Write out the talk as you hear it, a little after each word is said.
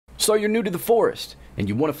So you're new to the forest, and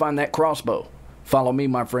you want to find that crossbow. Follow me,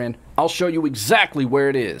 my friend. I'll show you exactly where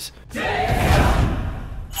it is.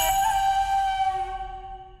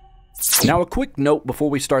 Now a quick note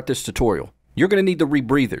before we start this tutorial. You're going to need the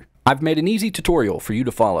rebreather. I've made an easy tutorial for you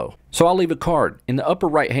to follow. So I'll leave a card in the upper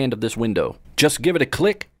right hand of this window. Just give it a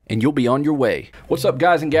click and you'll be on your way. What's up,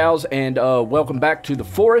 guys and gals, and welcome back to the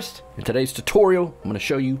forest. In today's tutorial, I'm going to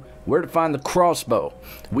show you where to find the crossbow.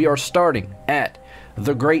 We are starting at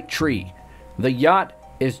the Great Tree. The yacht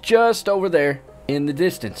is just over there in the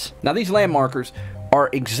distance. Now these landmarkers are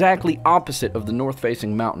exactly opposite of the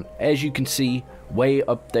north-facing mountain, as you can see way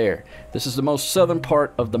up there. This is the most southern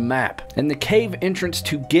part of the map, and the cave entrance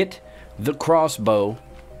to get the crossbow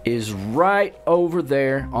is right over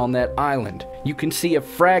there on that island. You can see a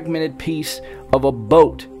fragmented piece of a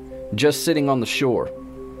boat just sitting on the shore.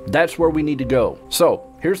 That's where we need to go.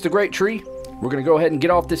 So here's the Great Tree. We're gonna go ahead and get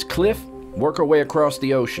off this cliff, work our way across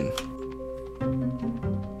the ocean.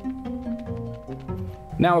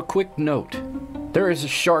 Now a quick note, there is a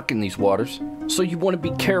shark in these waters, so you want to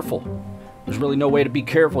be careful. There's really no way to be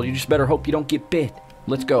careful, you just better hope you don't get bit.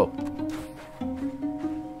 Let's go.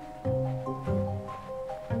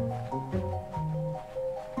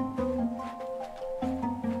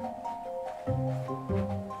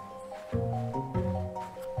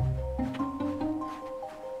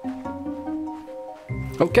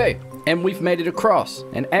 Okay, and we've made it across,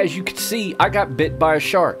 and as you can see, I got bit by a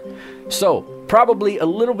shark. So probably a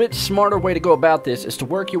little bit smarter way to go about this is to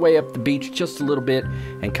work your way up the beach just a little bit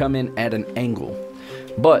and come in at an angle.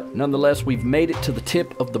 But nonetheless, we've made it to the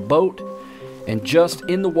tip of the boat, and just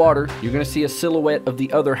in the water you're going to see a silhouette of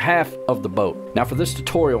the other half of the boat. Now for this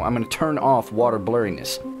tutorial, I'm going to turn off water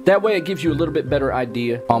blurriness. That way it gives you a little bit better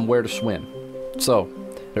idea on where to swim. So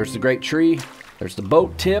there's the Great Tree, there's the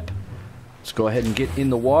boat tip. Let's go ahead and get in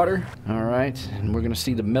the water. Alright, and we're going to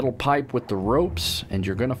see the metal pipe with the ropes, and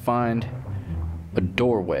you're going to find a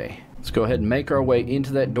doorway. Let's go ahead and make our way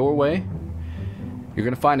into that doorway. You're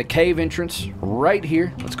going to find a cave entrance right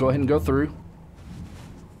here. Let's go ahead and go through.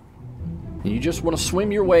 And you just want to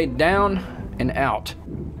swim your way down and out.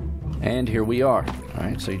 And here we are.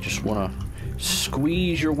 Alright, so you just want to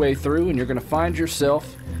squeeze your way through, and you're going to find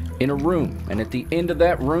yourself in a room. And at the end of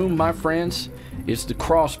that room, my friends, is the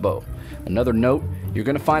crossbow. Another note, you're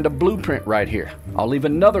going to find a blueprint right here. I'll leave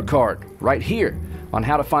another card right here on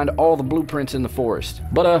how to find all the blueprints in the forest.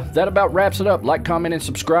 But that about wraps it up. Like, comment, and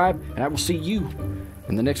subscribe, and I will see you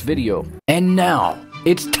in the next video. And now,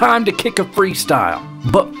 it's time to kick a freestyle.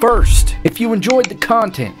 But first, if you enjoyed the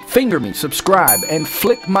content, finger me, subscribe, and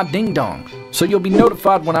flick my ding-dong so you'll be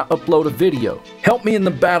notified when I upload a video. Help me in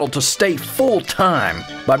the battle to stay full-time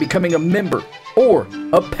by becoming a member or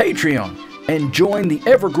a Patreon, and join the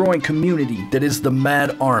ever-growing community that is the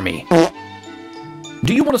Mad Army.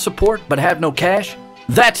 Do you want to support but have no cash?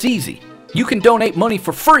 That's easy. You can donate money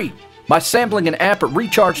for free by sampling an app at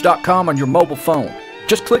recharge.com on your mobile phone.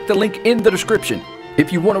 Just click the link in the description.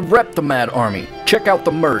 If you want to rep the Mad Army, check out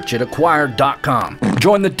the merch at acquired.com.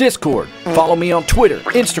 Join the Discord. Follow me on Twitter,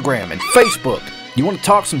 Instagram, and Facebook. You want to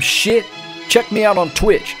talk some shit? Check me out on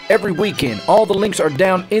Twitch every weekend. All the links are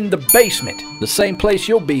down in the basement. The same place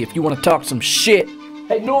you'll be if you want to talk some shit.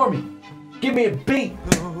 Hey Normie, give me a beat.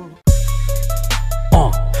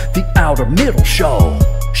 The Outer Middle Show,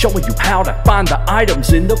 showing you how to find the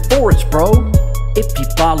items in the forest, bro. If you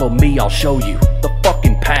follow me, I'll show you the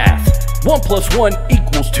fucking path. 1 + 1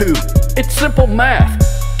 = 2. It's simple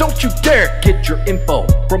math. Don't you dare get your info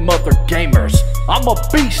from other gamers. I'm a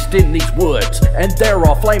beast in these woods, and they're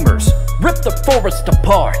all flamers. Rip the forest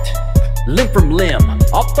apart, limb from limb.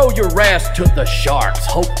 I'll throw your ass to the sharks.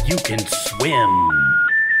 Hope you can swim.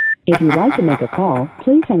 If you'd like to make a call,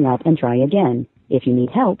 please hang up and try again. If you need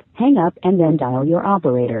help, hang up and then dial your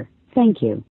operator. Thank you.